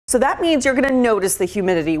So that means you're going to notice the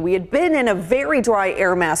humidity. We had been in a very dry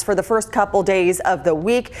air mass for the first couple days of the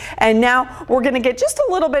week, and now we're going to get just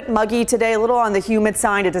a little bit muggy today, a little on the humid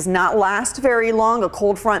side. It does not last very long. A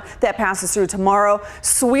cold front that passes through tomorrow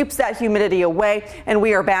sweeps that humidity away, and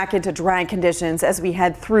we are back into dry conditions as we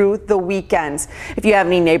head through the weekends. If you have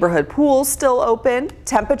any neighborhood pools still open,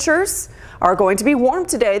 temperatures are going to be warm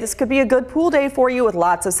today. This could be a good pool day for you with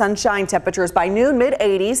lots of sunshine. Temperatures by noon,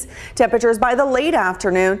 mid-80s. Temperatures by the late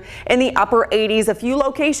afternoon in the upper 80s. A few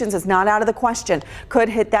locations is not out of the question. Could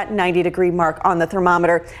hit that 90-degree mark on the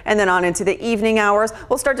thermometer. And then on into the evening hours,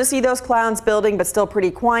 we'll start to see those clouds building, but still pretty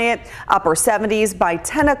quiet. Upper 70s by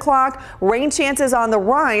 10 o'clock. Rain chances on the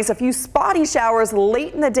rise. A few spotty showers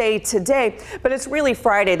late in the day today, but it's really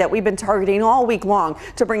Friday that we've been targeting all week long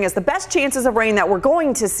to bring us the best chances of rain that we're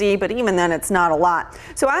going to see, but even then it's not a lot.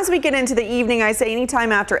 So as we get into the evening, I say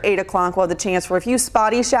anytime after 8 o'clock, we'll have the chance for a few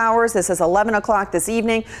spotty showers. This is 11 o'clock this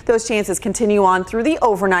evening. Those chances continue on through the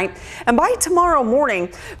overnight. And by tomorrow morning,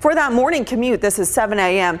 for that morning commute, this is 7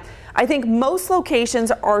 a.m., I think most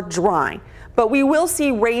locations are dry. But we will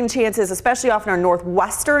see rain chances, especially off in our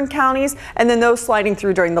northwestern counties, and then those sliding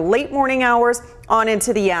through during the late morning hours on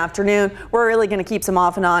into the afternoon. We're really going to keep some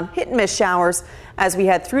off and on hit and miss showers as we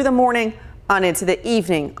head through the morning on into the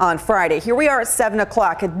evening on Friday. Here we are at 7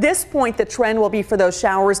 o'clock. At this point, the trend will be for those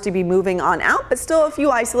showers to be moving on out, but still a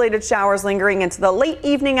few isolated showers lingering into the late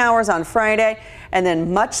evening hours on Friday, and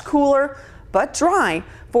then much cooler but dry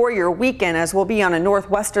for your weekend, as we'll be on a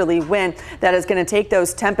northwesterly wind that is going to take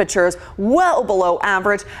those temperatures well below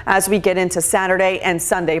average as we get into Saturday and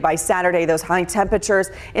Sunday. By Saturday, those high temperatures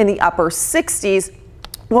in the upper 60s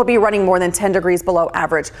will be running more than 10 degrees below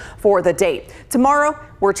average for the day. Tomorrow,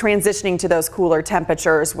 we're transitioning to those cooler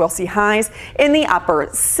temperatures. We'll see highs in the upper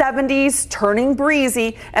 70s, turning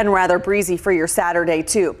breezy, and rather breezy for your Saturday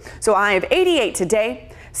too. So I have 88 today,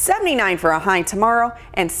 79 for a high tomorrow,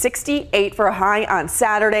 and 68 for a high on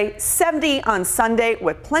Saturday, 70 on Sunday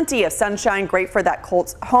with plenty of sunshine, great for that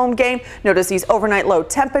Colts home game. Notice these overnight low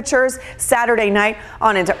temperatures Saturday night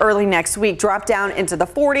on into early next week. Drop down into the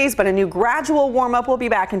 40s, but a new gradual warm up will be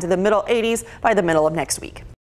back into the middle 80s by the middle of next week.